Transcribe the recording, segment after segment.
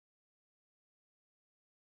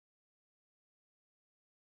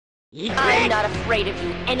I'm not afraid of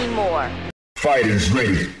you anymore. Fighters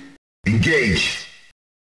ready. Engage.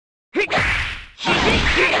 Let's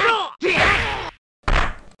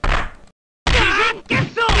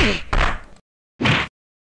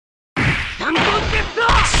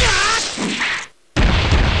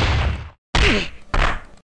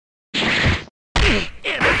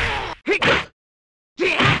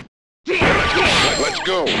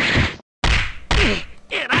go.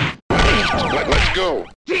 Let's go.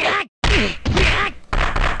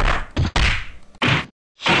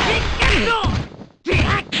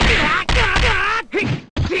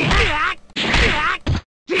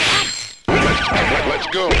 Let's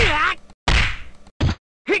go. Let's go.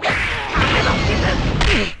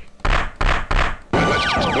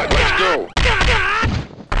 Let's go.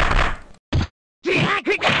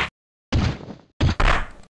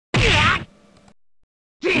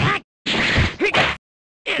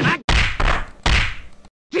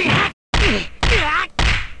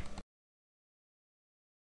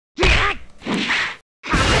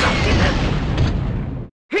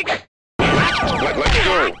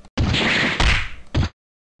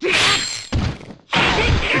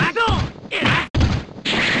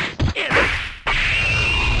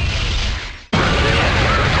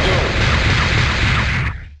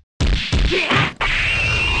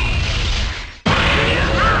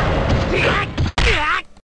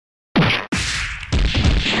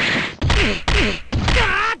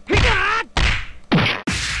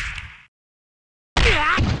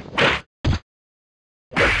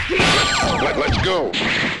 Let's go.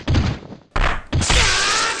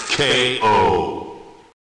 KO.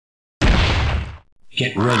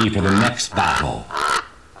 Get ready for the next battle.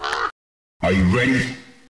 Are you ready?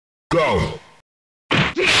 Go!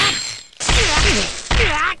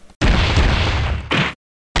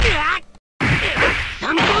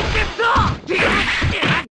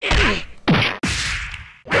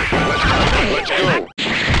 Let's go.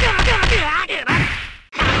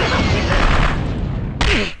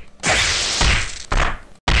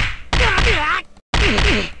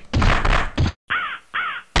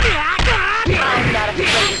 I'm not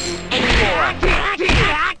afraid of you anymore.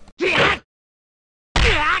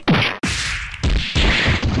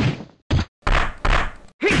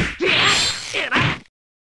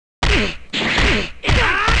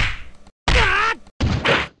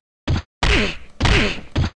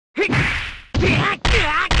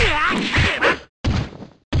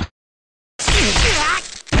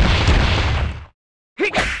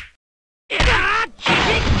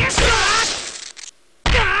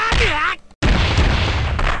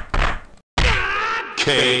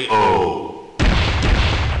 KO.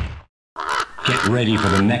 Get ready for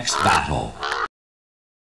the next battle.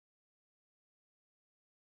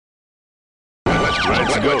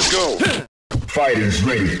 Let's go. Fighters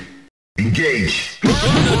ready. Engage.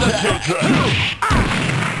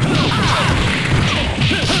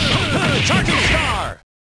 Charging star!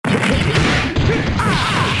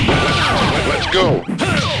 Let's go.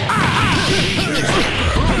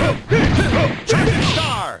 Charging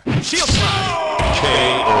star! Shield slash!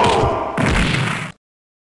 KO.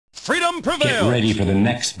 Freedom Get prevails! ready for the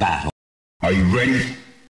next battle. Are you ready?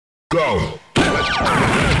 Go! Let's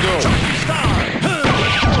go. Charging star!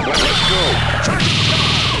 Let's go. Charging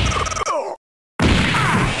star!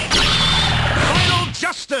 Final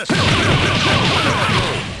justice!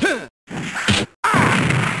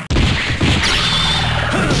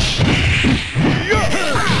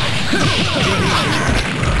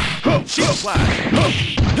 Shield slash!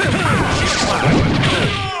 Shield slash!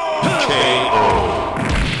 KO.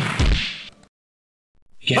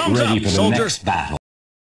 Get Thumbs ready up, for the soldier. next battle.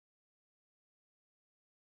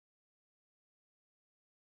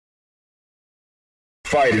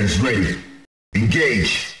 Fighters ready.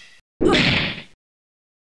 Engage.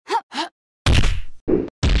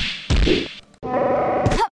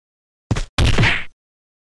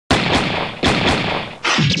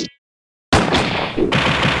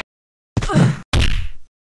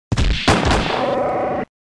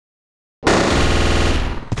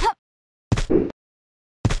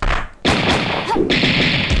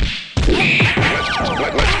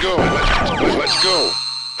 Let's go. Let's go.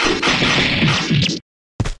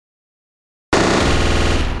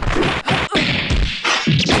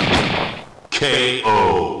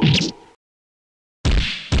 KO.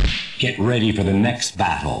 Get ready for the next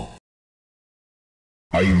battle.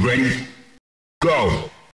 Are you ready? Go!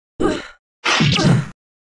 Let's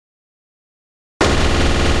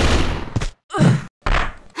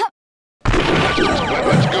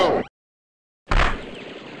go.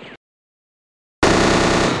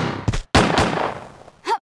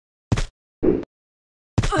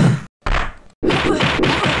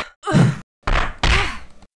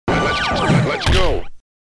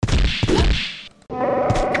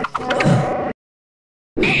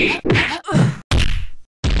 Let's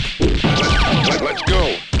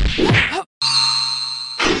go.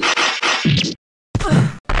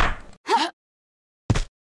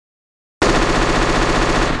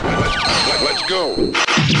 Let's go.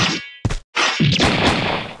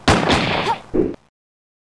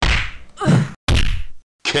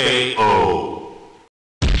 KO.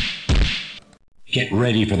 Get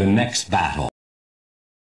ready for the next battle.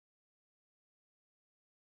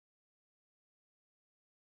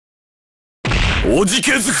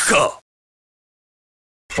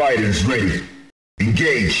 Fighters ready.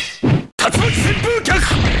 Engage. 竜巻旋風脚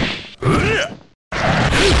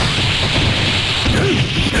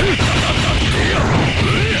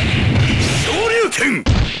昇竜拳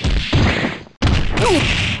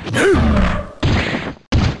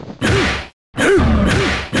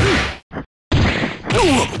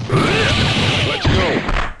Let's go.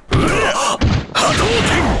 波動拳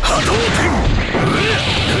波動拳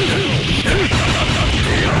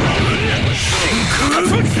真空竜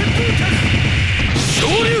巻旋風脚昇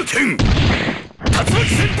竜拳竜巻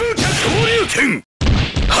旋風脚昇竜拳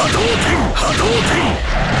波動拳波動拳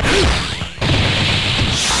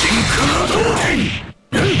真空波動拳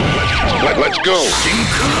Let's go. 真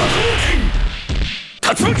空波動拳竜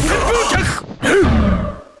巻旋風脚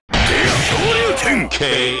昇竜拳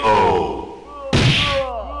KO.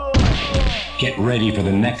 Get ready for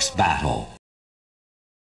the next battle.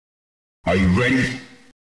 Are you ready?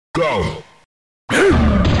 Go. 昇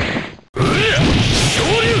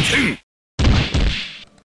竜拳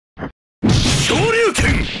昇竜拳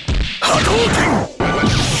波動拳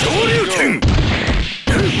昇竜拳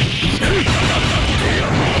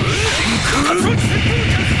真空竜巻旋風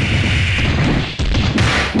脚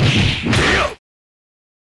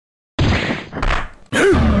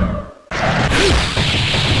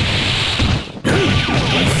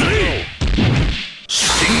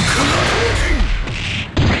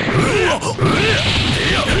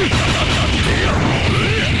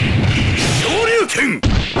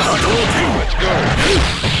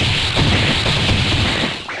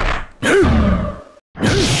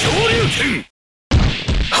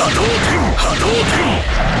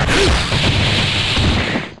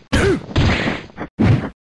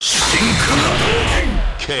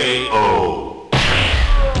KO.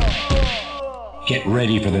 Get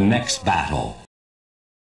ready for the next battle.